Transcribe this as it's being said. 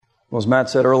Well, as Matt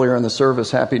said earlier in the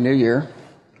service, Happy New Year.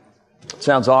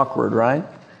 Sounds awkward, right?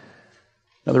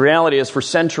 Now, the reality is for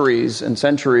centuries and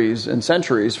centuries and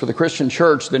centuries, for the Christian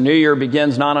church, the New Year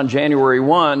begins not on January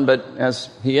 1, but as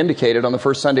he indicated, on the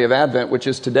first Sunday of Advent, which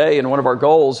is today. And one of our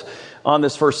goals on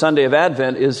this first Sunday of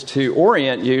Advent is to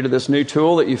orient you to this new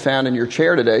tool that you found in your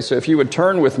chair today. So if you would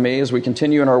turn with me as we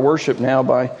continue in our worship now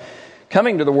by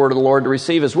coming to the Word of the Lord to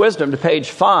receive His wisdom to page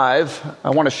 5,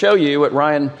 I want to show you what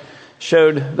Ryan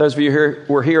showed those of you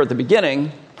who were here at the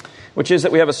beginning, which is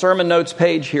that we have a sermon notes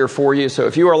page here for you. So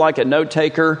if you are like a note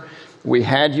taker, we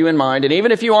had you in mind. And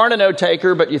even if you aren't a note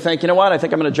taker, but you think, you know what, I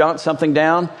think I'm going to jot something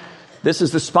down, this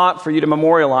is the spot for you to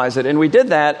memorialize it. And we did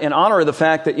that in honor of the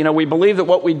fact that, we believe that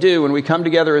what we do when we come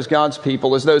together as God's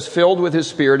people, as those filled with His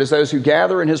Spirit, as those who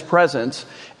gather in His presence,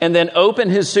 and then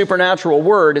open His supernatural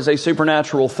Word is a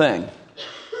supernatural thing.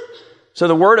 So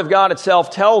the Word of God itself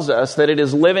tells us that it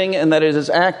is living and that it is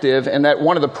active, and that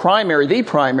the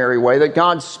primary way that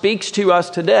God speaks to us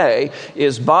today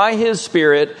is by His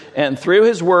Spirit and through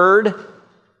His Word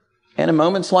and in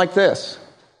moments like this.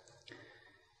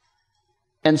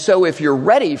 And so if you're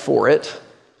ready for it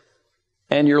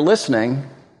and you're listening,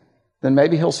 then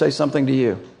maybe He'll say something to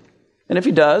you. And if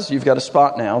He does, you've got a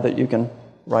spot now that you can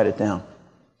write it down.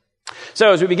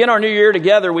 So as we begin our new year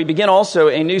together, we begin also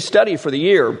a new study for the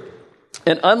year.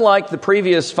 And unlike the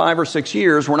previous 5 or 6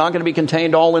 years, we're not going to be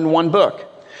contained all in one book.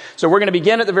 So we're going to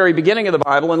begin at the very beginning of the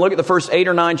Bible and look at the first 8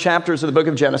 or 9 chapters of the book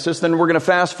of Genesis. Then we're going to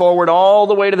fast forward all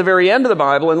the way to the very end of the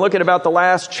Bible and look at about the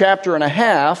last chapter and a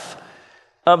half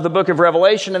of the book of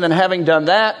Revelation. And then having done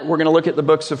that, we're going to look at the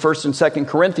books of 1st and 2nd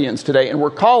Corinthians today. And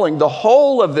we're calling the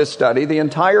whole of this study, the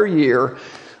entire year,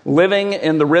 Living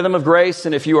in the Rhythm of Grace.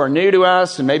 And if you are new to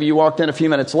us and maybe you walked in a few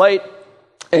minutes late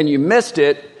and you missed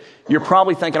it, you're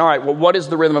probably thinking, all right, well, what is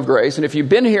the rhythm of grace? And if you've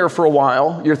been here for a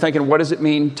while, you're thinking, what does it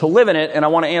mean to live in it? And I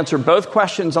want to answer both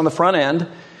questions on the front end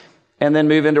and then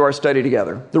move into our study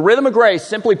together. The rhythm of grace,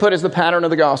 simply put, is the pattern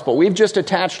of the gospel. We've just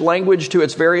attached language to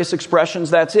its various expressions.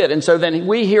 That's it. And so then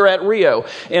we here at Rio,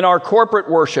 in our corporate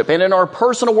worship and in our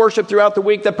personal worship throughout the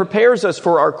week that prepares us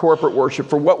for our corporate worship,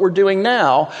 for what we're doing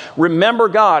now, remember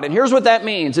God. And here's what that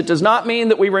means. It does not mean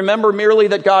that we remember merely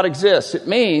that God exists. It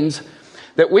means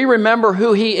that we remember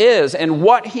who He is and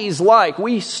what He's like.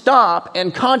 We stop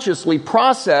and consciously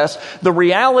process the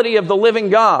reality of the living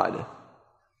God.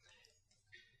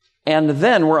 And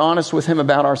then we're honest with Him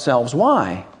about ourselves.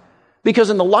 Why? Because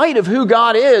in the light of who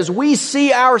God is, we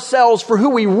see ourselves for who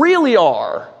we really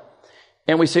are.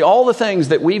 And we see all the things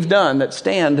that we've done that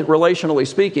stand, relationally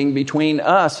speaking, between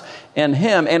us and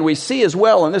Him. And we see as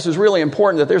well, and this is really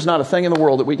important, that there's not a thing in the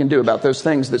world that we can do about those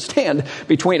things that stand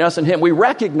between us and Him. We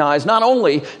recognize, not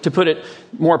only, to put it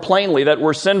more plainly, that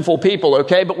we're sinful people,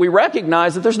 okay, but we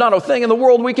recognize that there's not a thing in the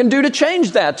world we can do to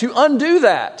change that, to undo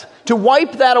that, to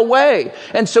wipe that away.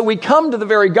 And so we come to the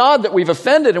very God that we've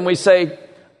offended and we say,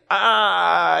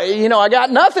 I got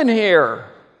nothing here.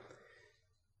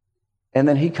 And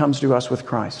then He comes to us with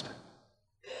Christ.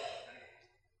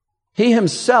 He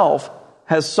Himself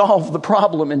has solved the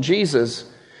problem in Jesus.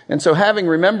 And so having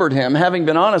remembered Him, having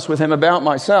been honest with Him about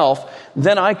myself,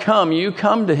 then you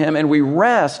come to Him, and we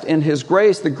rest in His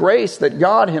grace, the grace that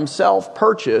God Himself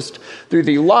purchased through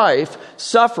the life,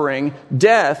 suffering,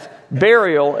 death,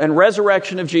 burial, and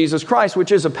resurrection of Jesus Christ,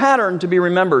 which is a pattern to be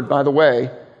remembered, by the way,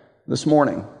 this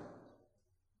morning,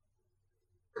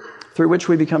 through which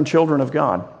we become children of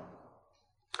God.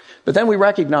 But then we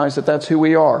recognize that that's who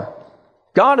we are.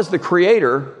 God is the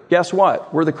creator. Guess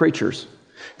what? We're the creatures.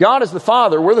 God is the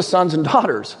Father. We're the sons and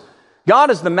daughters. God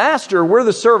is the master. We're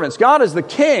the servants. God is the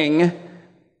king.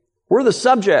 We're the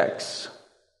subjects.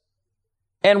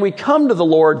 And we come to the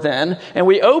Lord then, and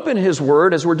we open His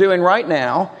Word, as we're doing right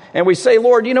now, and we say,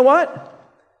 Lord, you know what?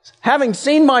 Having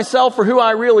seen myself for who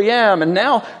I really am, and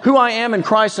now who I am in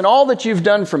Christ and all that You've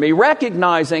done for me,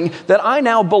 recognizing that I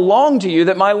now belong to You,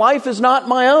 that my life is not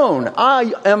my own.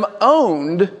 I am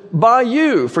owned by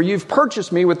You, for You've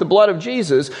purchased me with the blood of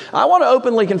Jesus. I want to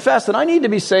openly confess that I need to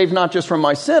be saved not just from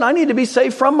my sin, I need to be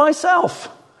saved from myself.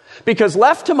 Because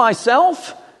left to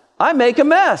myself, I make a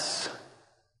mess.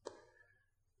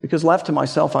 Because left to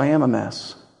myself, I am a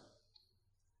mess.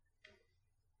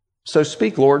 So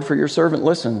speak, Lord, for Your servant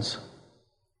listens.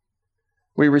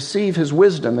 We receive His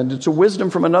wisdom, and it's a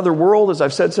wisdom from another world, as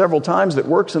I've said several times, that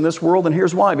works in this world, and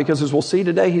here's why. Because as we'll see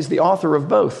today, He's the author of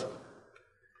both.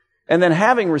 And then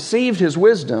having received His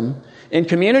wisdom, in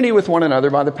community with one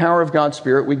another by the power of God's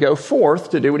Spirit, we go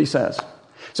forth to do what He says.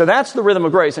 So that's the rhythm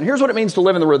of grace. And here's what it means to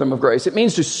live in the rhythm of grace. It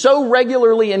means to so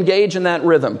regularly engage in that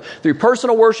rhythm through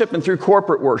personal worship and through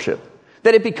corporate worship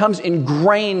that it becomes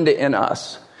ingrained in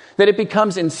us. that it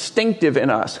becomes instinctive in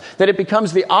us, that it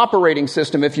becomes the operating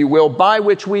system, if you will, by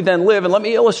which we then live. And let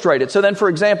me illustrate it. So then, for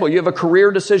example, you have a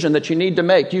career decision that you need to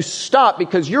make. You stop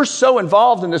because you're so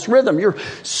involved in this rhythm. You're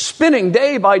spinning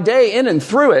day by day in and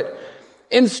through it.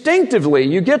 Instinctively,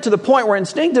 you get to the point where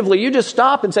instinctively you just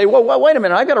stop and say, well, wait a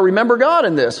minute, I got to remember God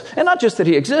in this. And not just that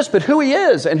He exists, but who He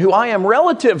is and who I am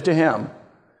relative to Him.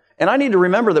 And I need to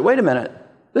remember that, wait a minute,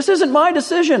 this isn't my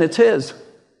decision, it's His.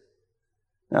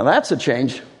 Now that's a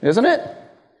change, isn't it?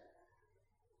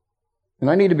 And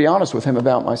I need to be honest with Him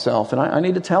about myself. And I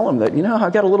need to tell Him that,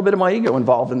 I've got a little bit of my ego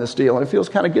involved in this deal. And it feels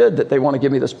kind of good that they want to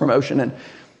give me this promotion. And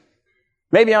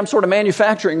maybe I'm sort of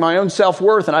manufacturing my own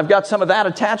self-worth, and I've got some of that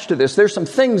attached to this. There's some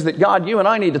things that God, you and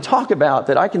I need to talk about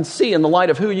that I can see in the light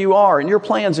of who you are and your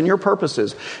plans and your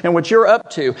purposes and what you're up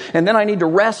to. And then I need to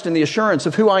rest in the assurance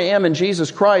of who I am in Jesus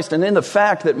Christ and in the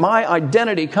fact that my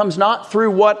identity comes not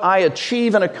through what I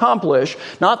achieve and accomplish,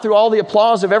 not through all the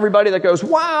applause of everybody that goes,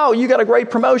 wow, you got a great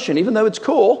promotion, even though it's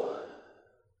cool.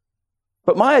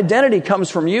 But my identity comes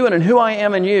from you and in who I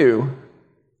am in you.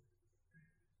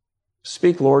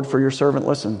 Speak, Lord, for your servant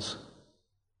listens.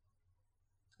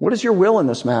 What is your will in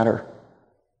this matter?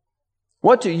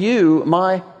 What do you,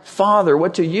 my Father,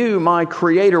 what do you, my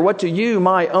Creator, what do you,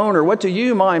 my owner, what do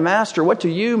you, my Master, what do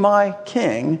you, my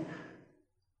King,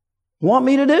 want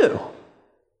me to do?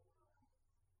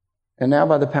 And now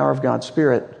by the power of God's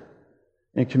Spirit,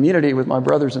 in community with my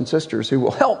brothers and sisters who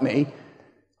will help me,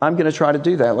 I'm going to try to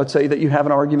do that. Let's say that you have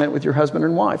an argument with your husband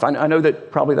and wife. I know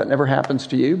that probably that never happens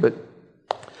to you, but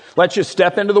let's just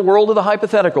step into the world of the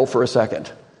hypothetical for a second.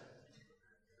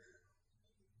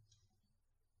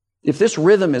 If this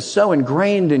rhythm is so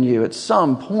ingrained in you at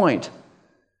some point,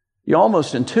 you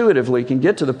almost intuitively can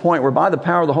get to the point where by the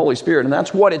power of the Holy Spirit, and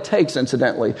that's what it takes,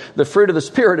 incidentally. The fruit of the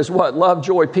Spirit is what? Love,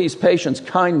 joy, peace, patience,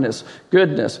 kindness,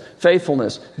 goodness,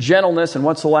 faithfulness, gentleness, and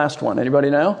what's the last one? Anybody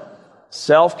know?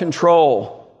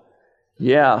 Self-control.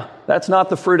 Yeah, that's not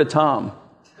the fruit of Tom.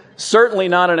 Certainly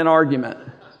not in an argument.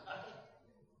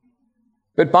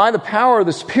 But by the power of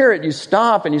the Spirit, you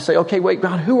stop and you say, okay, wait,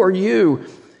 God, who are you?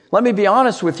 Let me be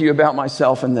honest with you about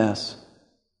myself in this.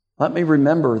 Let me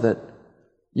remember that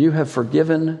you have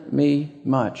forgiven me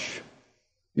much.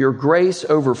 Your grace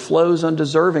overflows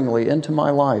undeservingly into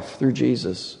my life through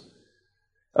Jesus.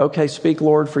 Okay, speak,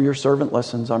 Lord, for your servant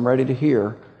listens. I'm ready to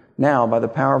hear. Now, by the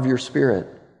power of your Spirit,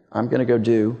 I'm going to go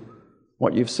do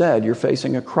what you've said. You're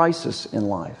facing a crisis in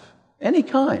life. Any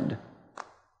kind.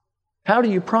 How do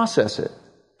you process it?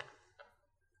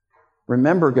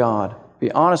 Remember God.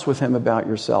 Be honest with Him about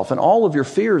yourself and all of your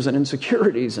fears and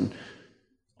insecurities and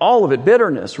all of it,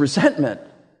 bitterness, resentment.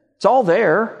 It's all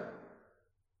there.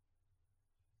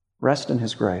 Rest in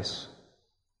His grace.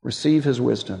 Receive His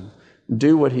wisdom.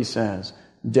 Do what He says.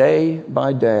 Day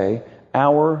by day,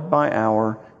 hour by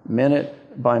hour,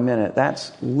 minute by minute.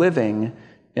 That's living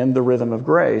in the rhythm of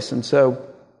grace. And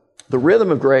so the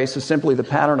rhythm of grace is simply the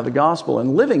pattern of the gospel,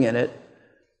 and living in it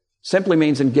simply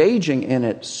means engaging in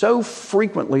it so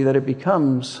frequently that it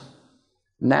becomes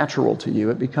natural to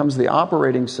you. It becomes the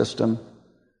operating system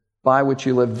by which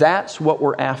you live. That's what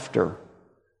we're after.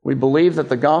 We believe that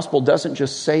the gospel doesn't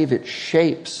just save, it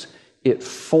shapes, it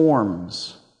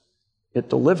forms, it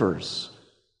delivers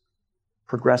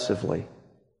progressively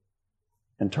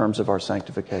in terms of our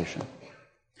sanctification.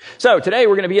 So today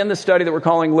we're going to be in this study that we're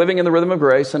calling Living in the Rhythm of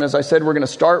Grace. And as I said, we're going to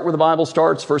start where the Bible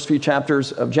starts, first few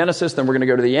chapters of Genesis. Then we're going to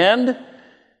go to the end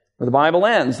where the Bible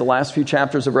ends, the last few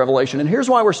chapters of Revelation. And here's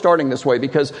why we're starting this way,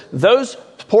 because those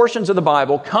portions of the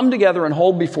Bible come together and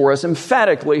hold before us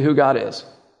emphatically who God is.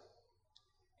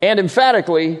 And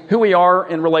emphatically who we are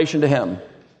in relation to Him.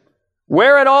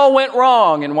 Where it all went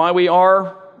wrong and why we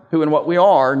are who and what we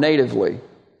are natively.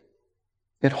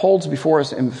 It holds before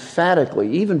us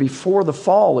emphatically, even before the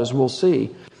fall, as we'll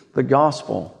see, the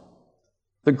gospel,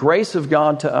 the grace of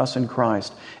God to us in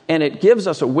Christ. And it gives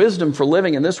us a wisdom for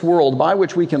living in this world by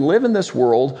which we can live in this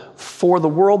world for the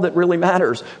world that really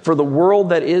matters, for the world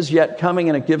that is yet coming,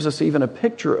 and it gives us even a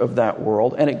picture of that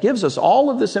world. And it gives us all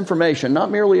of this information,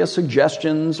 not merely as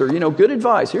suggestions or, good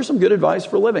advice. Here's some good advice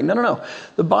for living. No.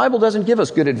 The Bible doesn't give us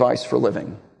good advice for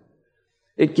living.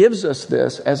 It gives us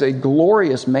this as a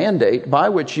glorious mandate by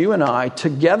which you and I,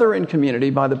 together in community,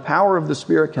 by the power of the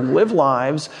Spirit, can live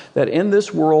lives that in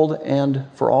this world and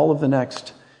for all of the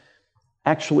next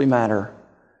actually matter,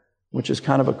 which is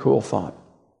kind of a cool thought.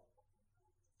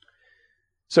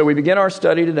 So we begin our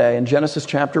study today in Genesis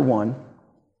chapter 1,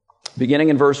 beginning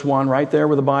in verse 1, right there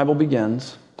where the Bible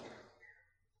begins,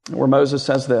 where Moses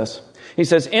says this. He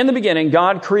says, "In the beginning,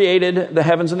 God created the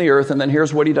heavens and the earth," and then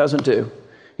here's what He doesn't do.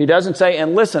 He doesn't say,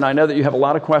 and listen, I know that you have a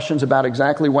lot of questions about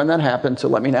exactly when that happened, so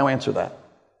let me now answer that.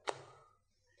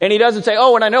 And he doesn't say,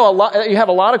 oh, and I know you have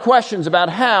a lot of questions about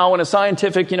how in a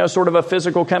scientific, sort of a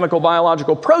physical, chemical,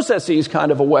 biological processes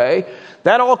kind of a way,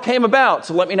 that all came about.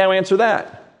 So let me now answer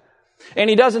that.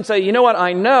 And he doesn't say, you know what,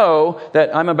 I know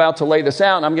that I'm about to lay this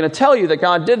out, and I'm going to tell you that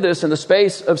God did this in the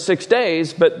space of 6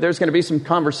 days, but there's going to be some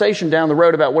conversation down the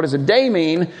road about what does a day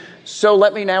mean, so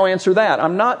let me now answer that.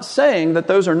 I'm not saying that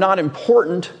those are not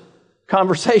important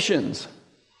conversations.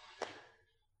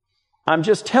 I'm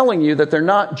just telling you that they're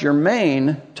not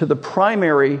germane to the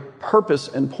primary purpose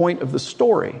and point of the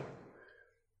story.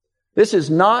 This is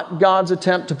not God's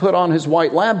attempt to put on his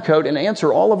white lab coat and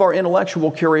answer all of our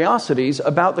intellectual curiosities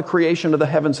about the creation of the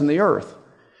heavens and the earth.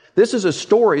 This is a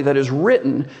story that is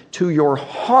written to your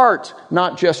heart,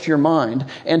 not just your mind,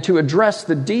 and to address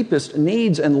the deepest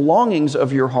needs and longings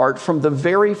of your heart from the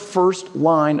very first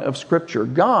line of Scripture.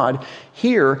 God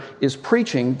here is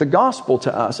preaching the gospel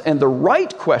to us, and the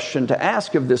right question to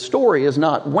ask of this story is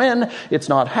not when, it's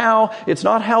not how, it's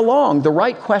not how long. The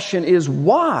right question is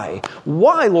why?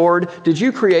 Why, Lord, did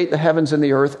you create the heavens and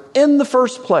the earth in the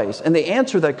first place? And the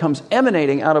answer that comes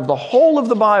emanating out of the whole of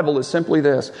the Bible is simply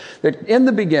this, that in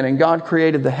the beginning, God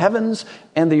created the heavens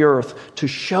and the earth to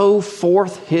show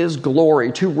forth his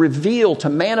glory, to reveal, to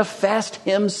manifest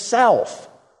himself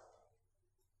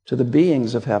to the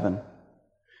beings of heaven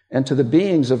and to the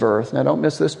beings of earth. Now don't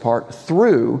miss this part,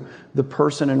 through the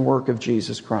person and work of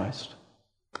Jesus Christ.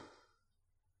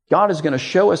 God is going to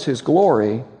show us his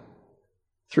glory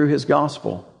through his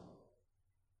gospel,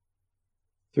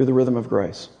 through the rhythm of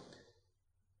grace.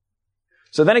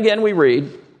 So then again we read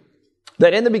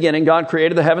that in the beginning, God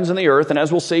created the heavens and the earth, and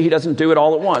as we'll see, he doesn't do it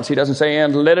all at once. He doesn't say,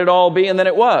 and let it all be, and then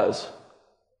it was.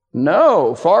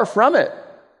 No, far from it.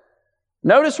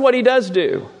 Notice what he does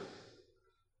do.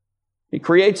 He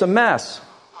creates a mess.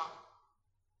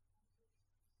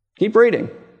 Keep reading.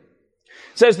 It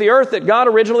says, the earth that God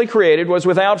originally created was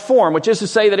without form, which is to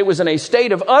say that it was in a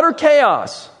state of utter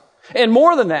chaos. And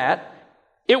more than that,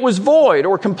 it was void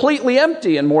or completely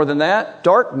empty. And more than that,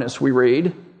 darkness, we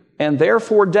read, and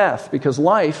therefore death, because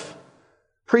life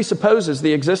presupposes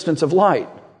the existence of light.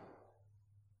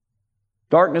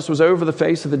 Darkness was over the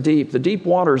face of the deep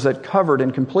waters that covered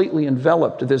and completely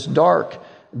enveloped this dark,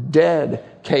 dead,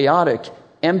 chaotic,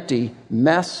 empty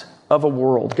mess of a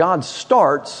world. God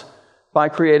starts by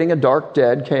creating a dark,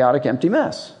 dead, chaotic, empty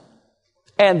mess.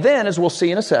 And then, as we'll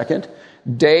see in a second,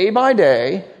 day by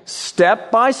day, step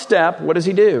by step, what does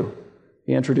he do?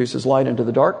 He introduces light into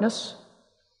the darkness.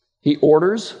 He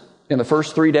orders in the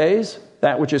first 3 days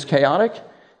that which is chaotic.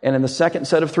 And in the second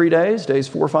set of 3 days, days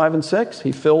 4, 5, and 6,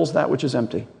 he fills that which is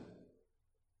empty.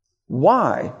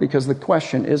 Why? Because the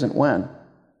question isn't when.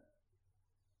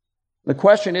 The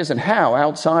question isn't how,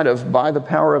 outside of by the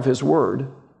power of his word.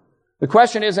 The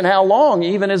question isn't how long,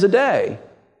 even as a day.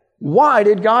 Why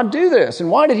did God do this?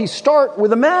 And why did he start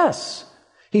with a mess?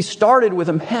 He started with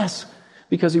a mess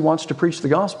because he wants to preach the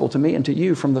gospel to me and to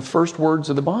you from the first words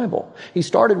of the Bible. He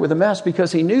started with a mess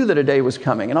because he knew that a day was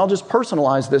coming. And I'll just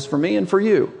personalize this for me and for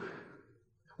you.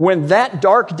 When that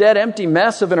dark, dead, empty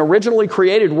mess of an originally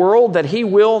created world that he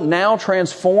will now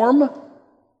transform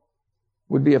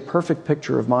would be a perfect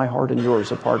picture of my heart and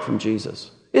yours apart from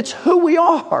Jesus. It's who we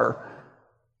are.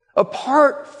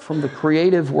 Apart from the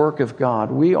creative work of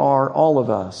God, we are, all of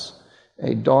us,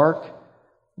 a dark,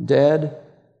 dead,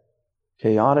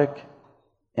 chaotic,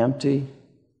 empty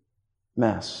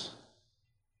mess.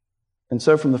 And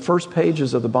so from the first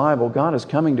pages of the Bible, God is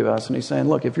coming to us and he's saying,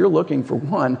 look, if you're looking for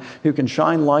one who can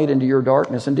shine light into your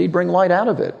darkness, indeed bring light out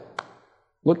of it,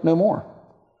 look no more.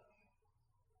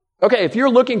 Okay, if you're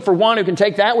looking for one who can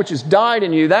take that which has died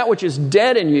in you, that which is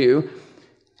dead in you,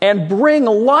 and bring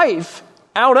life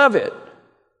out of it,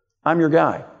 I'm your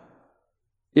guy.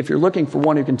 If you're looking for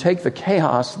one who can take the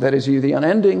chaos that is you, the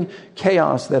unending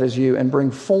chaos that is you, and bring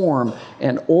form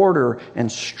and order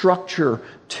and structure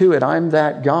to it, I'm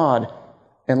that God.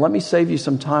 And let me save you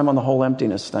some time on the whole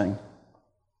emptiness thing.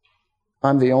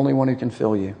 I'm the only one who can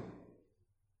fill you.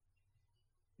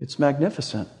 It's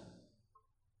magnificent.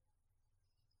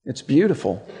 It's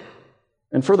beautiful.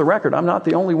 And for the record, I'm not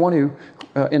the only one who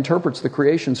interprets the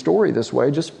creation story this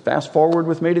way. Just fast forward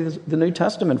with me to the New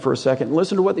Testament for a second and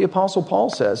listen to what the Apostle Paul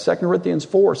says. 2 Corinthians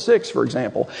 4:6, for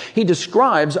example. He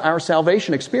describes our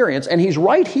salvation experience, and he's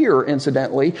right here,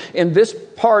 incidentally, in this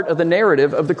part of the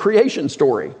narrative of the creation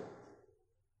story.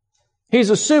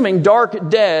 He's assuming dark,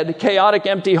 dead, chaotic,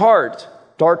 empty heart.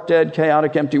 Dark, dead,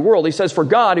 chaotic, empty world. He says, for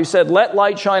God, who said, let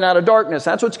light shine out of darkness.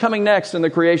 That's what's coming next in the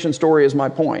creation story is my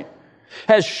point.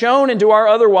 has shone into our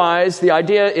otherwise, the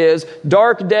idea is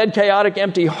dark, dead, chaotic,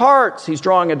 empty hearts. He's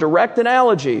drawing a direct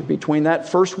analogy between that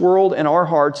first world and our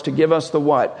hearts to give us the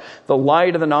what? The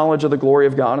light of the knowledge of the glory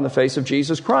of God in the face of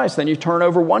Jesus Christ. Then you turn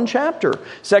over one chapter,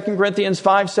 2 Corinthians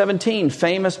 5:17,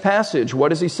 famous passage. What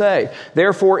does he say?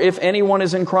 Therefore, if anyone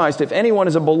is in Christ, if anyone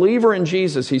is a believer in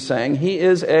Jesus, he's saying, he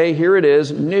is here it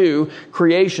is, new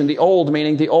creation. The old,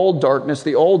 meaning the old darkness,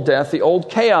 the old death, the old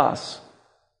chaos,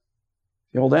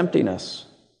 the old emptiness.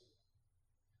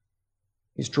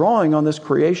 He's drawing on this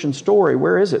creation story.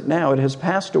 Where is it now? It has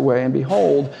passed away, and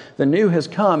behold, the new has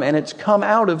come, and it's come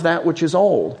out of that which is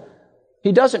old.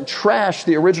 He doesn't trash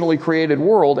the originally created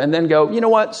world and then go, you know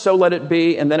what, so let it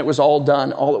be, and then it was all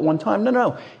done all at one time.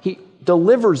 No. He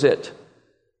delivers it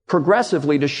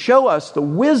progressively to show us the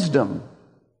wisdom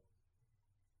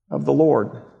of the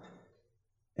Lord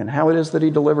and how it is that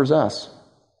he delivers us.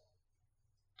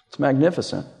 It's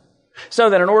magnificent. So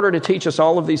that in order to teach us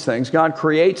all of these things, God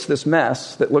creates this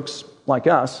mess that looks like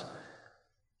us.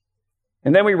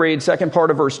 And then we read, second part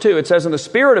of verse 2, it says, and the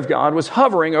Spirit of God was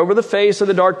hovering over the face of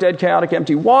the dark, dead, chaotic,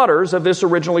 empty waters of this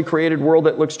originally created world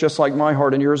that looks just like my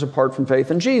heart and yours apart from faith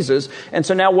in Jesus. And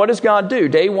so now what does God do?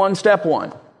 Day one, step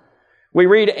one. We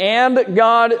read, and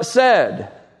God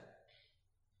said,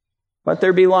 let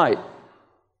there be light.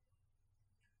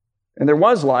 And there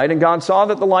was light, and God saw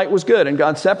that the light was good, and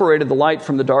God separated the light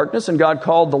from the darkness, and God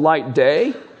called the light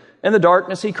day, and the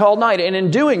darkness he called night. And in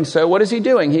doing so, what is he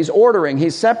doing? He's ordering,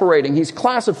 he's separating, he's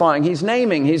classifying, he's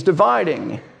naming, he's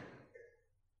dividing.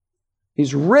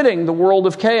 He's ridding the world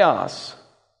of chaos.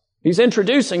 He's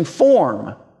introducing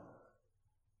form.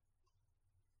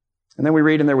 And then we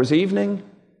read, and there was evening,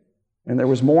 and there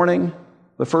was morning,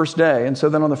 the first day. And so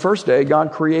then on the first day,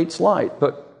 God creates light.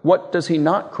 But what does he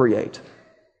not create?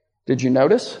 Did you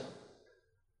notice?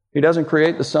 He doesn't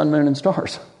create the sun, moon, and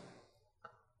stars.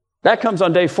 That comes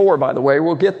on day 4, by the way.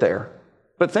 We'll get there.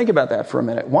 But think about that for a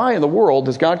minute. Why in the world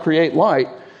does God create light,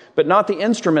 but not the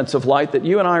instruments of light that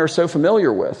you and I are so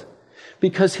familiar with?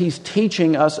 Because he's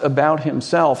teaching us about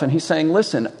himself. And he's saying,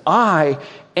 listen, I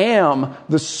am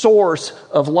the source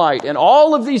of light. And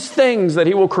all of these things that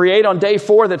he will create on day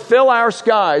 4 that fill our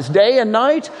skies, day and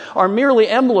night, are merely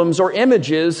emblems or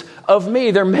images of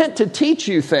me. They're meant to teach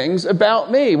you things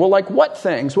about me. Well, like what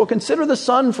things? Well, consider the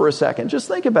sun for a second. Just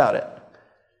think about it.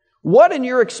 What in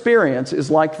your experience is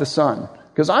like the sun?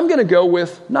 Because I'm going to go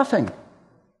with nothing.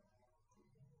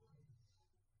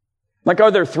 Like,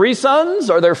 are there 3 suns?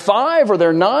 Are there 5? Are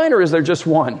there 9? Or is there just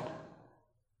one?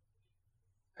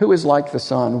 Who is like the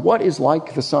sun? What is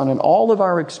like the sun? In all of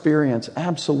our experience,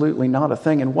 absolutely not a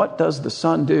thing. And what does the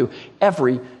sun do?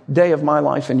 Every day of my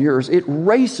life and yours, it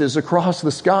races across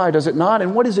the sky, does it not?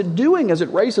 And what is it doing as it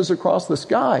races across the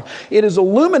sky? It is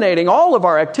illuminating all of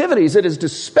our activities. It is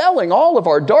dispelling all of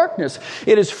our darkness.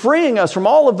 It is freeing us from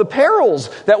all of the perils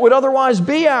that would otherwise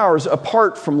be ours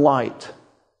apart from light.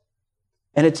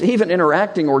 And it's even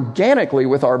interacting organically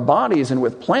with our bodies and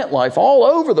with plant life all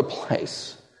over the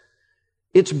place.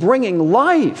 It's bringing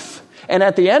life. And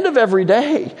at the end of every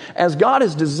day, as God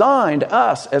has designed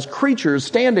us as creatures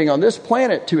standing on this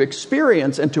planet to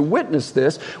experience and to witness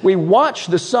this, we watch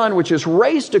the sun which is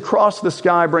raced across the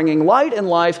sky, bringing light and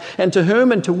life, and to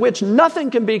whom and to which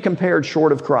nothing can be compared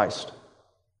short of Christ.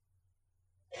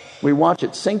 We watch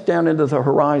it sink down into the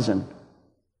horizon.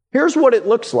 Here's what it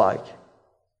looks like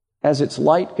as its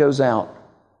light goes out,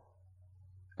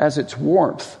 as its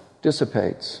warmth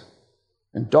dissipates,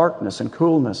 and darkness and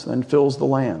coolness then fills the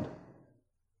land.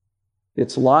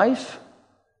 It's life,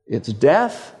 it's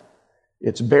death,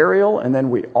 it's burial, and then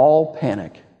we all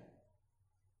panic.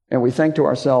 And we think to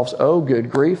ourselves, oh,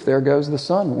 good grief, there goes the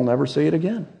sun. We'll never see it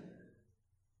again.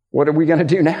 What are we going to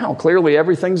do now? Clearly,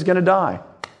 everything's going to die.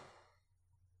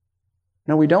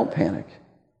 No, we don't panic.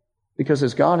 Because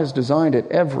as God has designed it,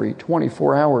 every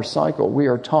 24-hour cycle, we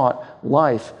are taught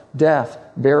life, death,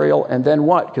 burial, and then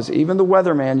what? Because even the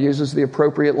weatherman uses the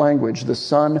appropriate language. The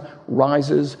sun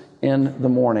rises in the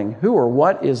morning. Who or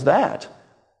what is that?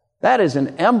 That is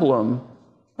an emblem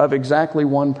of exactly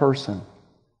one person,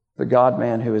 the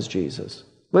God-man who is Jesus.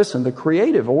 Listen, the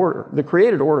created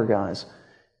order, guys,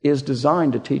 is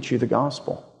designed to teach you the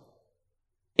gospel.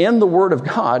 In the Word of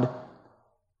God,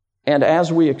 and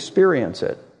as we experience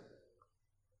it.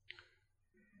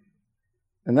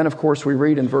 And then, of course, we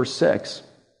read in verse 6.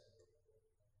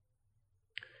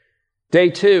 Day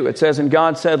 2, it says, and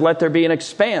God said, let there be an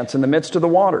expanse in the midst of the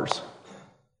waters.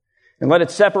 And let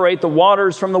it separate the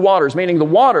waters from the waters, meaning the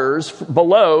waters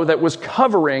below that was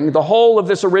covering the whole of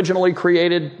this originally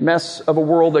created mess of a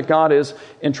world that God has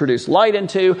introduced light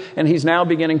into, and He's now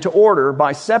beginning to order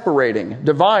by separating,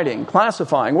 dividing,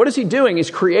 classifying. What is He doing?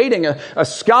 He's creating a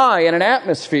sky and an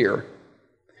atmosphere.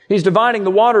 He's dividing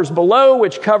the waters below,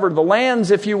 which covered the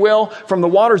lands, if you will, from the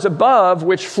waters above,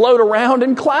 which float around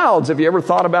in clouds. Have you ever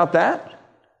thought about that?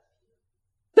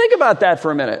 Think about that for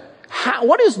a minute.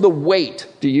 What is the weight,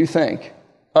 do you think,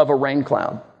 of a rain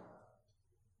cloud?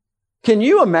 Can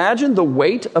you imagine the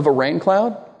weight of a rain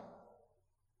cloud?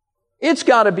 It's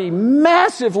got to be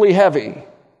massively heavy.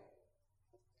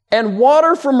 And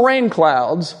water from rain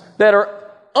clouds that are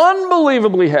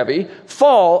unbelievably heavy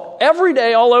fall every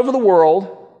day all over the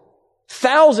world,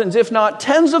 thousands, if not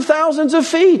tens of thousands of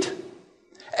feet.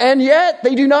 And yet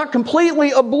they do not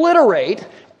completely obliterate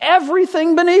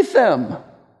everything beneath them.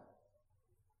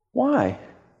 Why?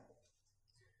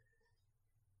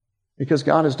 Because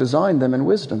God has designed them in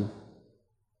wisdom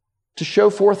to show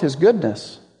forth His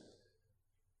goodness.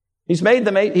 He's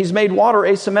made water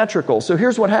asymmetrical. So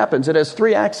here's what happens. It has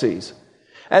 3 axes.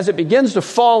 As it begins to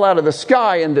fall out of the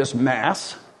sky in this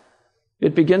mass,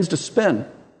 it begins to spin.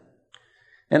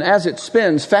 And as it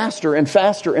spins faster and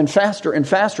faster and faster and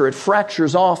faster, it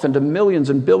fractures off into millions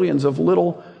and billions of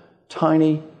little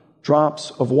tiny drops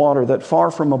of water that,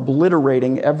 far from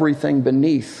obliterating everything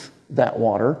beneath that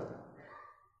water,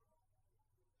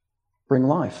 bring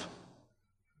life.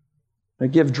 They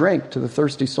give drink to the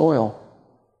thirsty soil,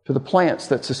 to the plants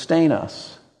that sustain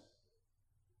us.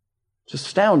 It's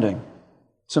astounding.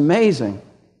 It's amazing.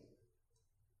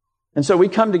 And so we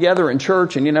come together in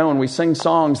church and we sing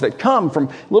songs that come from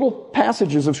little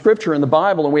passages of Scripture in the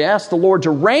Bible, and we ask the Lord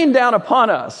to rain down upon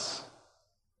us.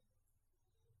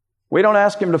 We don't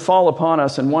ask Him to fall upon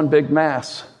us in one big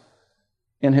mass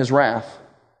in His wrath,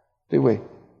 do we?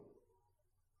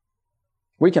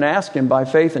 We can ask Him by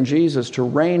faith in Jesus to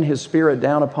rain His Spirit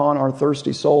down upon our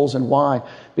thirsty souls. And why?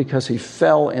 Because He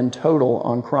fell in total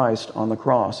on Christ on the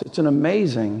cross. It's an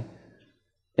amazing,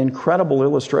 incredible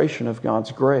illustration of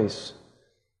God's grace,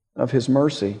 of His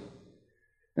mercy.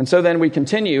 And so then we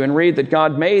continue and read that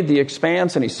God made the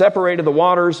expanse, and He separated the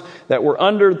waters that were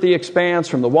under the expanse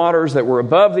from the waters that were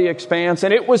above the expanse,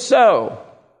 and it was so.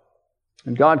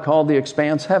 And God called the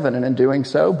expanse heaven, and in doing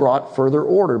so brought further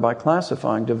order by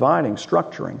classifying, dividing,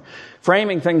 structuring,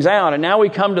 framing things out. And now we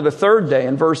come to the 3rd day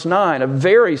in verse 9, a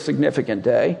very significant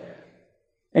day.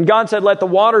 And God said, let the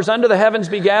waters under the heavens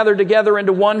be gathered together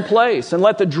into one place, and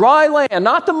let the dry land,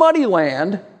 not the muddy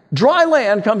land, dry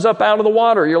land comes up out of the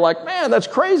water. You're like, man, that's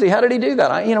crazy. How did He do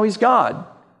that? He's God.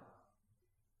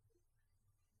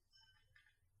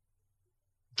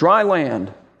 Dry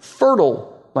land,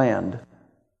 fertile land.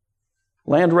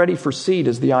 Land ready for seed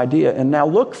is the idea. And now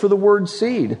look for the word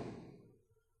seed.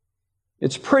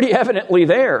 It's pretty evidently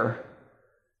there.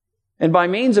 And by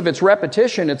means of its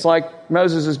repetition, it's like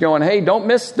Moses is going, hey, don't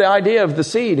miss the idea of the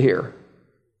seed here.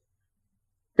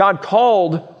 God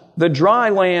called the dry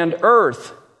land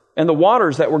earth, and the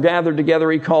waters that were gathered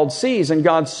together He called seas, and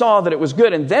God saw that it was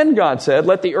good. And then God said,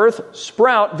 let the earth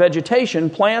sprout vegetation,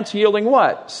 plants yielding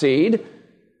what? Seed.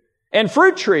 And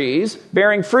fruit trees,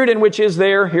 bearing fruit in which is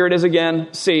there, here it is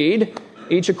again, seed,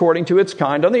 each according to its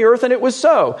kind on the earth. And it was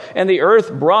so. And the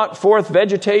earth brought forth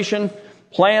vegetation,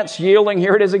 plants yielding,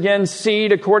 here it is again,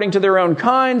 seed according to their own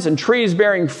kinds, and trees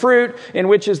bearing fruit in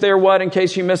which is there what, in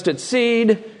case you missed it,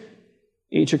 seed,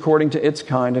 each according to its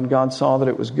kind. And God saw that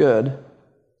it was good.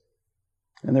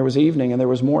 And there was evening and there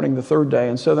was morning the 3rd day.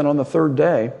 And so then on the 3rd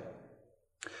day,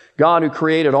 God, who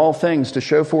created all things to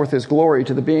show forth His glory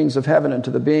to the beings of heaven and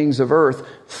to the beings of earth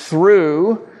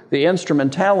through the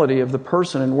instrumentality of the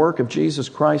person and work of Jesus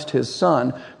Christ, His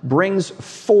Son, brings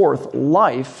forth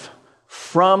life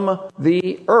from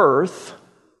the earth,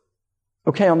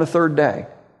 on the 3rd day.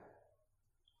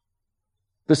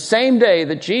 The same day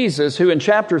that Jesus, who in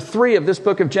chapter 3 of this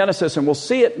book of Genesis, and we'll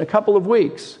see it in a couple of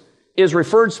weeks, is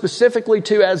referred specifically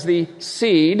to as the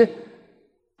seed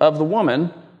of the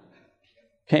woman,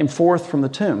 came forth from the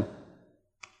tomb.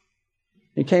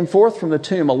 He came forth from the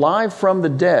tomb, alive from the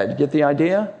dead. Get the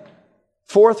idea?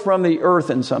 Forth from the earth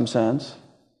in some sense,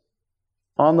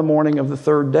 on the morning of the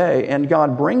 3rd day. And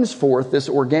God brings forth this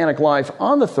organic life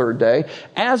on the 3rd day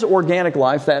as organic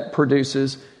life that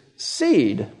produces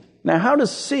seed. Now, how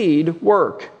does seed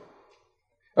work?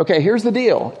 Okay, here's the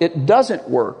deal. It doesn't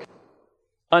work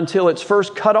until it's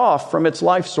first cut off from its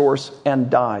life source and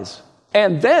dies,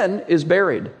 and then is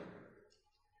buried.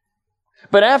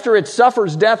 But after it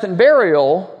suffers death and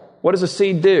burial, what does a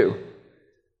seed do?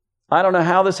 I don't know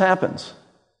how this happens,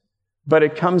 but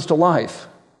it comes to life.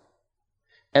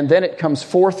 And then it comes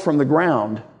forth from the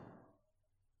ground,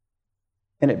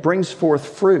 and it brings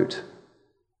forth fruit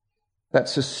that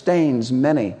sustains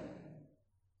many.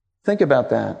 Think about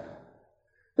that.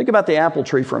 Think about the apple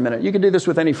tree for a minute. You could do this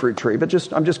with any fruit tree, but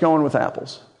I'm just going with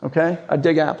apples, okay? I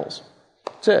dig apples.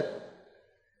 That's it.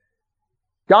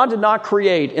 God did not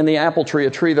create in the apple tree a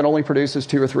tree that only produces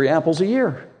 2 or 3 apples a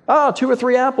year. 2 or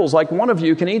 3 apples, like one of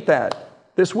you can eat that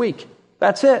this week.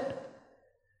 That's it.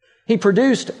 He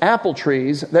produced apple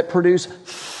trees that produce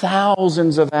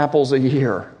thousands of apples a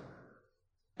year.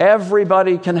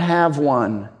 Everybody can have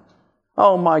one.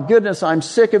 Oh my goodness, I'm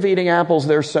sick of eating apples.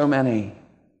 There's so many.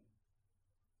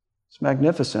 It's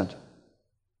magnificent,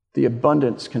 the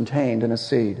abundance contained in a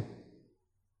seed.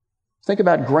 Think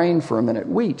about grain for a minute.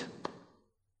 Wheat.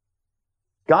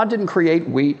 God didn't create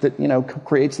wheat that,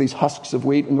 creates these husks of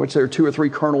wheat in which there are 2 or 3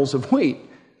 kernels of wheat.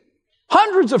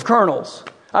 Hundreds of kernels.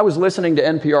 I was listening to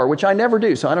NPR, which I never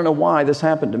do, so I don't know why this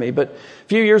happened to me. But a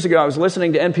few years ago, I was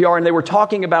listening to NPR, and they were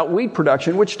talking about wheat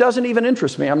production, which doesn't even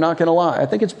interest me. I'm not going to lie. I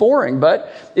think it's boring,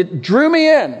 but it drew me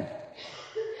in.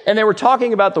 And they were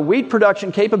talking about the wheat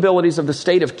production capabilities of the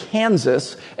state of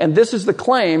Kansas, and this is the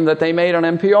claim that they made on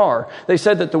NPR. They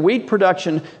said that the wheat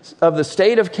production of the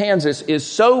state of Kansas is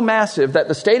so massive that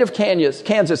the state of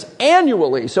Kansas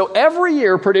annually, so every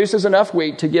year, produces enough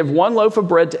wheat to give 1 loaf of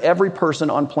bread to every person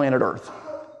on planet Earth.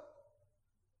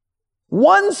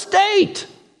 One state!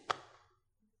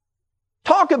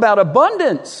 Talk about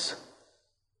abundance!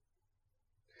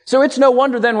 So it's no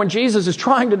wonder then when Jesus is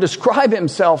trying to describe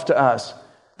himself to us,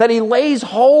 that he lays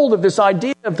hold of this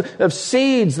idea of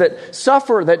seeds that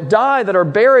suffer, that die, that are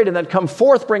buried, and that come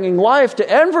forth bringing life to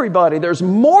everybody. There's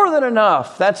more than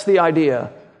enough. That's the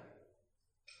idea.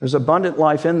 There's abundant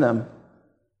life in them.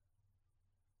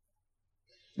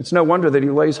 It's no wonder that he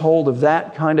lays hold of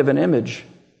that kind of an image.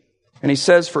 And he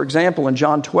says, for example, in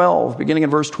John 12, beginning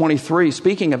in verse 23,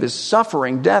 speaking of his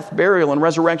suffering, death, burial, and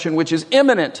resurrection, which is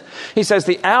imminent, he says,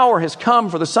 the hour has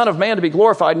come for the Son of Man to be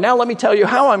glorified. Now let me tell you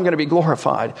how I'm going to be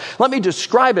glorified. Let me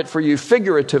describe it for you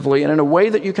figuratively and in a way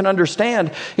that you can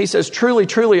understand. He says, truly,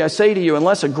 truly, I say to you,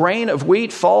 unless a grain of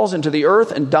wheat falls into the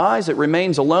earth and dies, it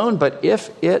remains alone. But if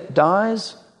it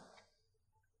dies,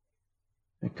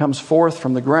 it comes forth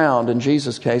from the ground, in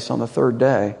Jesus' case, on the 3rd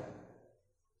day,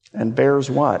 and bears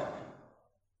what?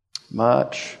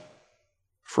 Much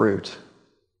fruit.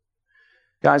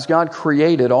 Guys, God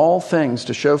created all things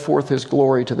to show forth his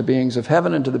glory to the beings of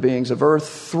heaven and to the beings of earth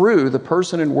through the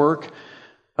person and work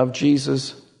of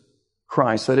Jesus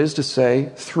Christ. That is to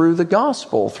say, through the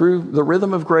gospel, through the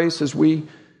rhythm of grace as we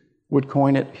would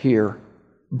coin it here,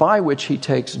 by which he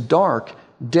takes dark,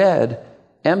 dead,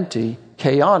 empty,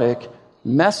 chaotic,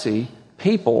 messy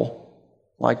people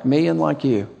like me and like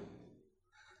you.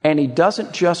 And he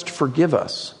doesn't just forgive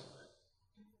us.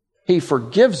 He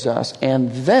forgives us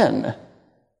and then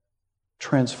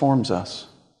transforms us.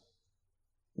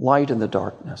 Light in the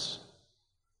darkness,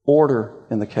 order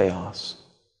in the chaos,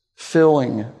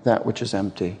 filling that which is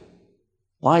empty,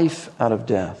 life out of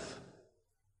death.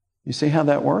 You see how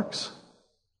that works?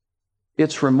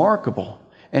 It's remarkable.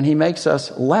 And he makes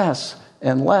us less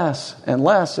and less and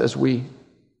less as we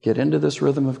get into this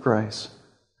rhythm of grace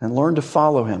and learn to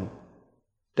follow him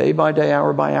day by day,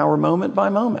 hour by hour, moment by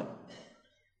moment.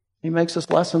 He makes us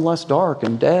less and less dark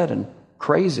and dead and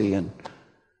crazy and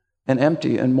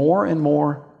empty and more and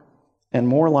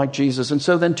more like Jesus. And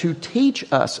so then to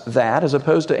teach us that, as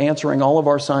opposed to answering all of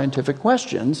our scientific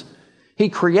questions, he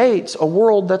creates a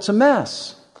world that's a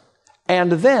mess.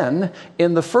 And then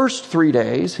in the first 3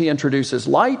 days, he introduces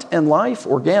light and life,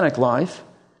 organic life,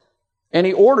 and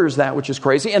he orders that which is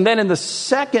crazy. And then in the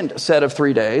second set of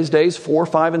 3 days, days 4,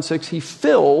 5, and 6, he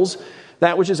fills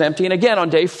that which is empty. And again,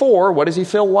 on day 4, what does he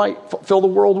fill the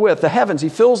world with? The heavens. He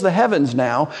fills the heavens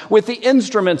now with the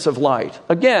instruments of light.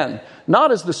 Again,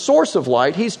 not as the source of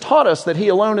light. He's taught us that he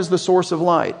alone is the source of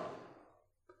light,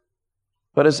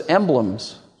 but as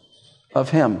emblems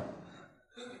of him,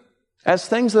 as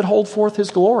things that hold forth his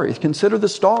glory. Consider the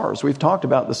stars. We've talked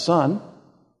about the sun.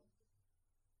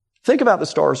 Think about the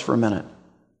stars for a minute.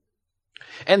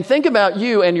 And think about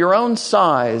you and your own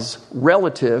size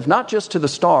relative, not just to the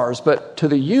stars, but to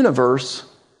the universe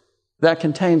that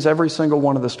contains every single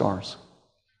one of the stars.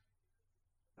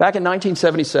 Back in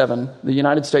 1977, the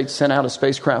United States sent out a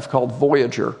spacecraft called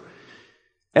Voyager.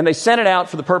 And they sent it out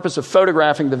for the purpose of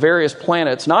photographing the various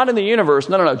planets, not in the universe,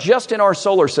 no, just in our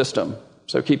solar system.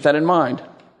 So keep that in mind.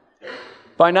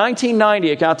 By 1990,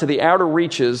 it got to the outer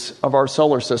reaches of our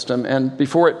solar system, and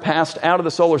before it passed out of the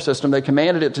solar system, they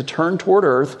commanded it to turn toward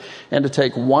Earth and to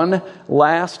take one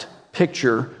last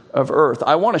picture of Earth.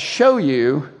 I want to show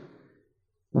you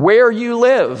where you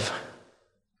live.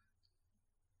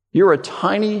 You're a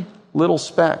tiny little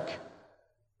speck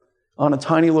on a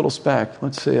tiny little speck.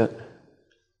 Let's see it.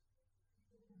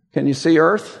 Can you see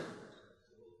Earth?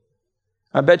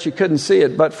 I bet you couldn't see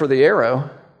it but for the arrow.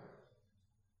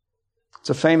 It's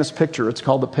a famous picture. It's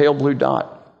called the pale blue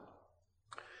dot.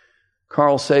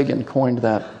 Carl Sagan coined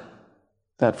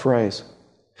that phrase.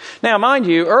 Now, mind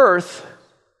you, Earth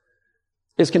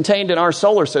is contained in our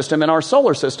solar system, and our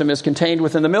solar system is contained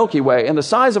within the Milky Way. And the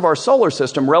size of our solar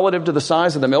system relative to the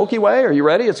size of the Milky Way, are you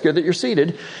ready? It's good that you're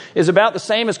seated, is about the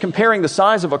same as comparing the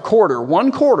size of a quarter,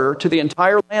 1/4, to the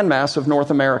entire landmass of North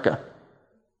America.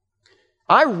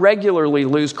 I regularly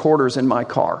lose quarters in my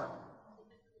car.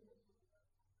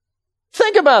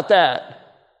 Think about that.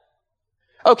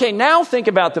 Okay, now think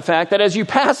about the fact that as you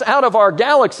pass out of our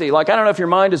galaxy, like I don't know if your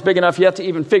mind is big enough yet to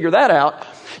even figure that out,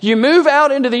 you move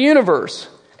out into the universe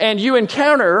and you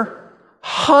encounter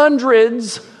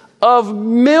hundreds of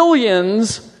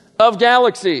millions of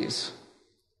galaxies.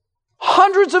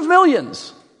 Hundreds of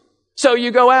millions. So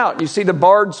you go out and you see the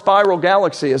barred spiral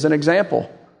galaxy as an example.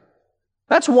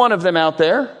 That's one of them out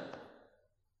there.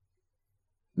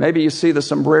 Maybe you see the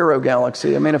Sombrero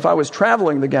galaxy. I mean, if I was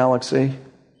traveling the galaxy,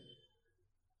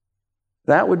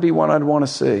 that would be one I'd want to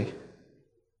see.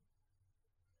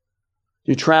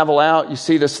 You travel out, you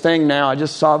see this thing now. I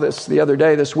just saw this the other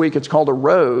day, this week. It's called a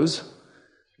rose.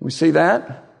 We see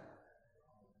that?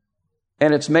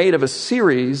 And it's made of a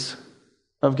series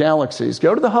of galaxies.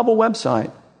 Go to the Hubble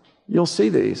website. You'll see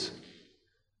these.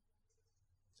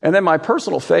 And then my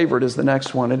personal favorite is the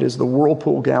next one. It is the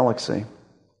Whirlpool Galaxy.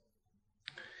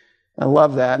 I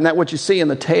love that. And that what you see in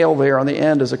the tail there on the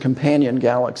end is a companion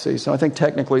galaxy. So I think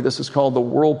technically this is called the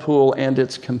Whirlpool and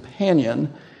its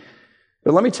companion.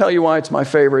 But let me tell you why it's my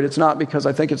favorite. It's not because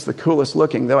I think it's the coolest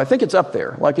looking, though I think it's up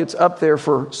there. Like it's up there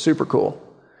for super cool.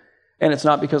 And it's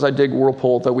not because I dig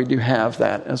Whirlpool, though we do have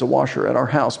that as a washer at our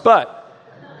house. But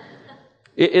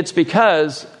it's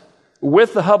because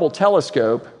with the Hubble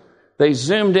telescope, they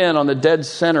zoomed in on the dead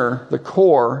center, the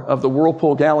core of the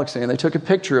Whirlpool galaxy, and they took a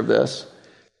picture of this.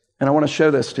 And I want to show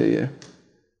this to you.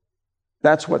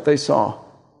 That's what they saw. All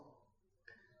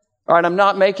right, I'm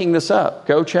not making this up.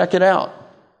 Go check it out.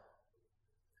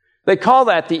 They call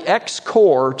that the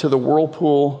X-core to the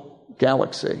Whirlpool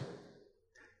galaxy.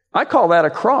 I call that a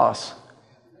cross.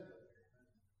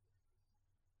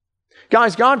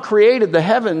 Guys, God created the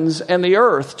heavens and the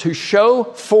earth to show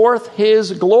forth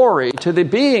His glory to the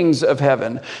beings of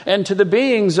heaven and to the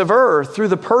beings of earth through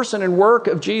the person and work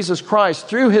of Jesus Christ,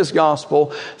 through His gospel,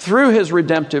 through His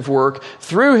redemptive work,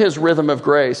 through His rhythm of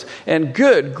grace. And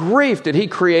good grief, did He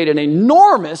create an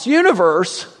enormous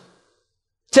universe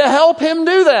to help Him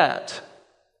do that,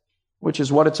 which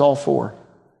is what it's all for. Have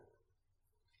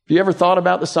you ever thought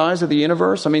about the size of the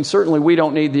universe? I mean, certainly we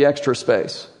don't need the extra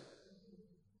space.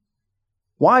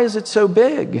 Why is it so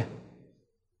big?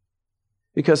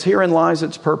 Because herein lies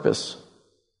its purpose.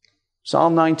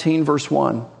 Psalm 19, verse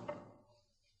 1.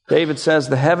 David says,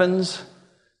 "The heavens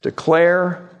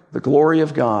declare the glory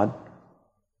of God,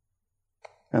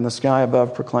 and the sky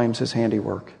above proclaims His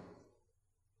handiwork."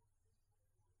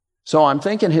 So I'm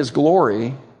thinking His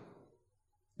glory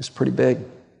is pretty big.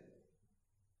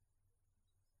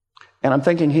 And I'm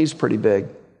thinking He's pretty big.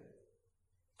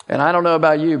 And I don't know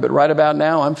about you, but right about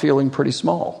now, I'm feeling pretty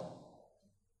small.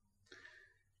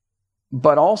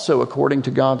 But also, according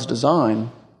to God's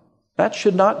design, that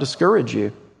should not discourage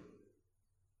you.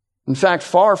 In fact,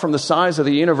 far from the size of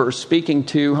the universe speaking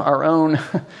to our own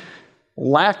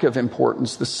lack of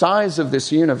importance, the size of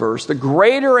this universe, the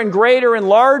greater and greater and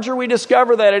larger we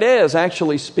discover that it is,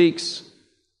 actually speaks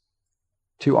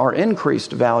to our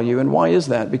increased value. And why is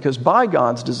that? Because by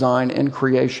God's design and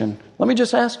creation, let me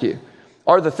just ask you,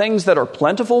 are the things that are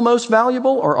plentiful most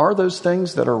valuable, or are those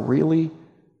things that are really,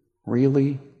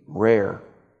 really rare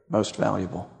most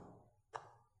valuable?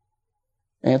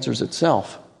 Answers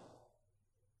itself.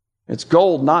 It's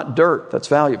gold, not dirt, that's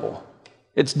valuable.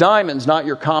 It's diamonds, not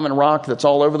your common rock that's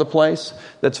all over the place,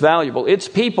 that's valuable. It's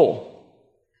people,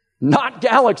 not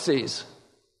galaxies,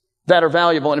 that are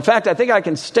valuable. And in fact, I think I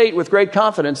can state with great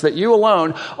confidence that you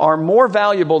alone are more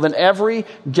valuable than every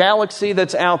galaxy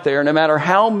that's out there, no matter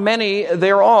how many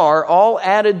there are, all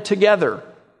added together.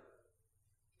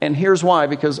 And here's why: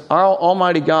 because our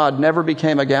Almighty God never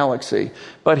became a galaxy,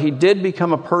 but He did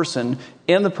become a person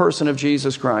in the person of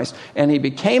Jesus Christ. And He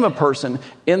became a person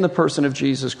in the person of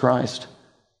Jesus Christ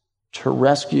to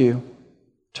rescue,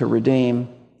 to redeem,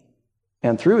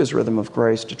 and through His rhythm of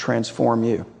grace to transform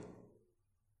you.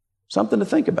 Something to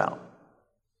think about.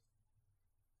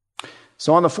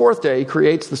 So on the fourth day, He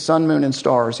creates the sun, moon, and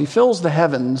stars. He fills the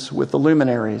heavens with the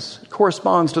luminaries. It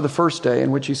corresponds to the first day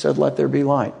in which He said, "Let there be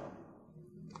light."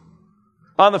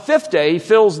 On the fifth day, he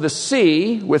fills the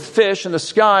sea with fish and the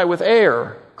sky with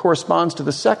air. Corresponds to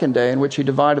the second day in which he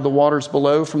divided the waters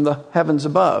below from the heavens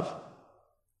above.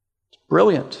 It's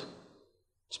brilliant.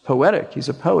 It's poetic. He's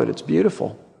a poet. It's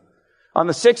beautiful. On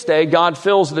the sixth day, God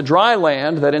fills the dry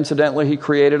land that incidentally he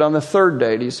created on the third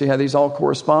day. Do you see how these all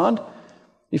correspond?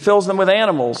 He fills them with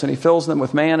animals and he fills them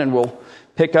with man, and we'll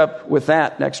pick up with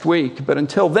that next week. But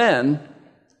until then,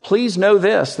 please know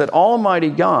this, that Almighty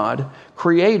God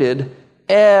created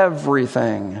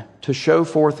everything to show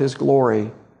forth his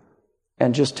glory.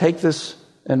 And just take this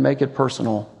and make it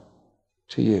personal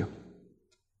to you.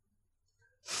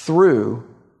 Through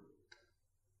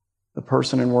the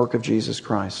person and work of Jesus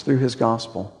Christ, through his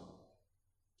gospel,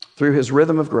 through his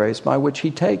rhythm of grace by which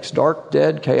he takes dark,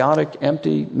 dead, chaotic,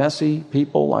 empty, messy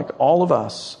people like all of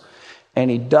us, and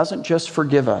he doesn't just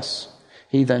forgive us.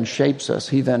 He then shapes us.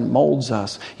 He then molds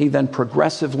us. He then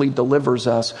progressively delivers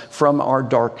us from our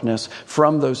darkness,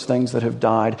 from those things that have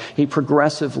died. He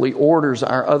progressively orders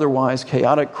our otherwise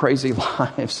chaotic, crazy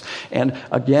lives. And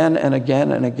again and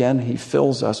again and again, he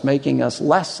fills us, making us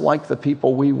less like the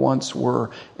people we once were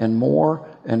and more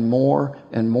and more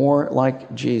and more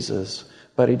like Jesus.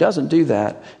 But he doesn't do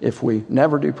that if we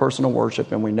never do personal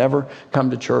worship and we never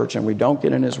come to church and we don't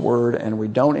get in his word and we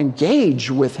don't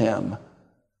engage with him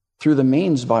through the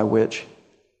means by which,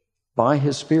 by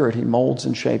his Spirit, he molds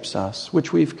and shapes us,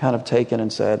 which we've kind of taken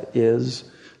and said is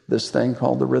this thing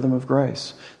called the rhythm of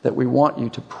grace, that we want you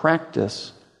to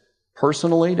practice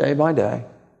personally, day by day,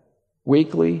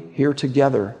 weekly, here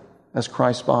together as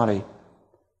Christ's body,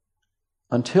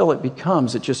 until it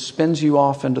just spins you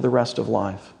off into the rest of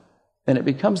life. And it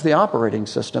becomes the operating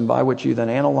system by which you then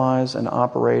analyze and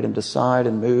operate and decide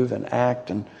and move and act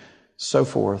and so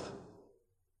forth.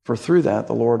 For through that,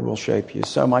 the Lord will shape you.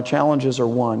 So my challenges are: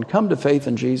 one, come to faith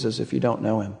in Jesus if you don't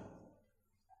know him.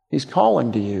 He's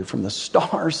calling to you from the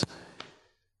stars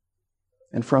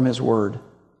and from his word.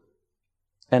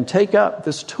 And take up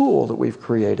this tool that we've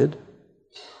created,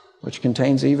 which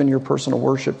contains even your personal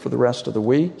worship for the rest of the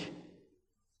week,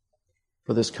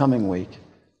 for this coming week,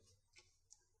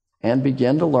 and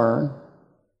begin to learn,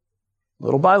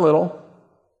 little by little,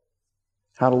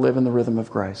 how to live in the rhythm of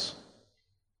grace.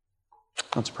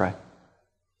 Let's pray.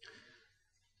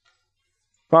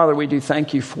 Father, we do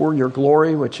thank you for your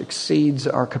glory, which exceeds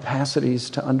our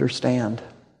capacities to understand.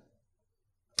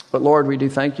 But Lord, we do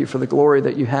thank you for the glory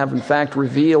that you have in fact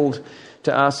revealed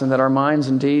to us, and that our minds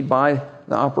indeed, by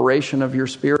the operation of your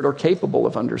Spirit, are capable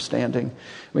of understanding.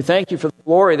 We thank you for the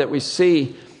glory that we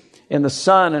see in the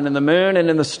sun and in the moon and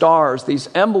in the stars, these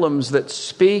emblems that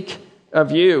speak of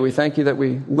you. We thank you that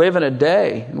we live in a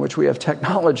day in which we have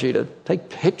technology to take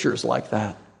pictures like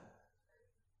that.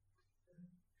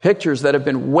 Pictures that have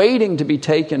been waiting to be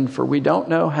taken for we don't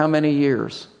know how many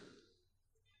years.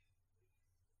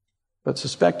 But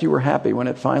suspect you were happy when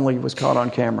it finally was caught on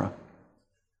camera.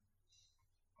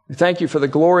 We thank you for the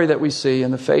glory that we see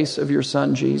in the face of your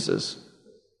Son, Jesus.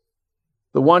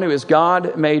 The one who is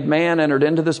God, made man, entered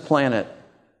into this planet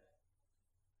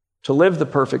to live the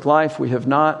perfect life we have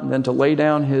not, and then to lay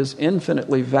down his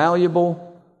infinitely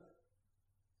valuable,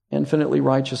 infinitely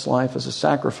righteous life as a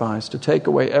sacrifice to take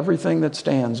away everything that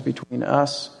stands between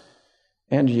us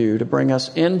and you, to bring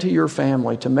us into your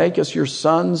family, to make us your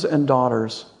sons and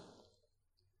daughters.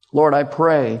 Lord, I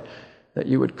pray that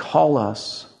you would call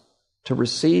us to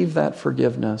receive that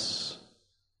forgiveness,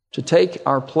 to take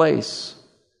our place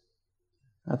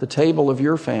at the table of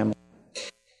your family,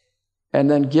 and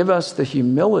then give us the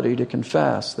humility to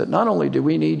confess that not only do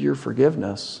we need your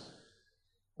forgiveness,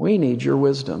 we need your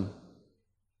wisdom.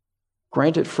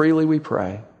 Grant it freely, we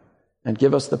pray, and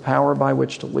give us the power by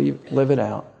which to live it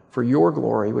out. For your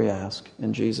glory, we ask,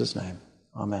 in Jesus' name.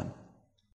 Amen.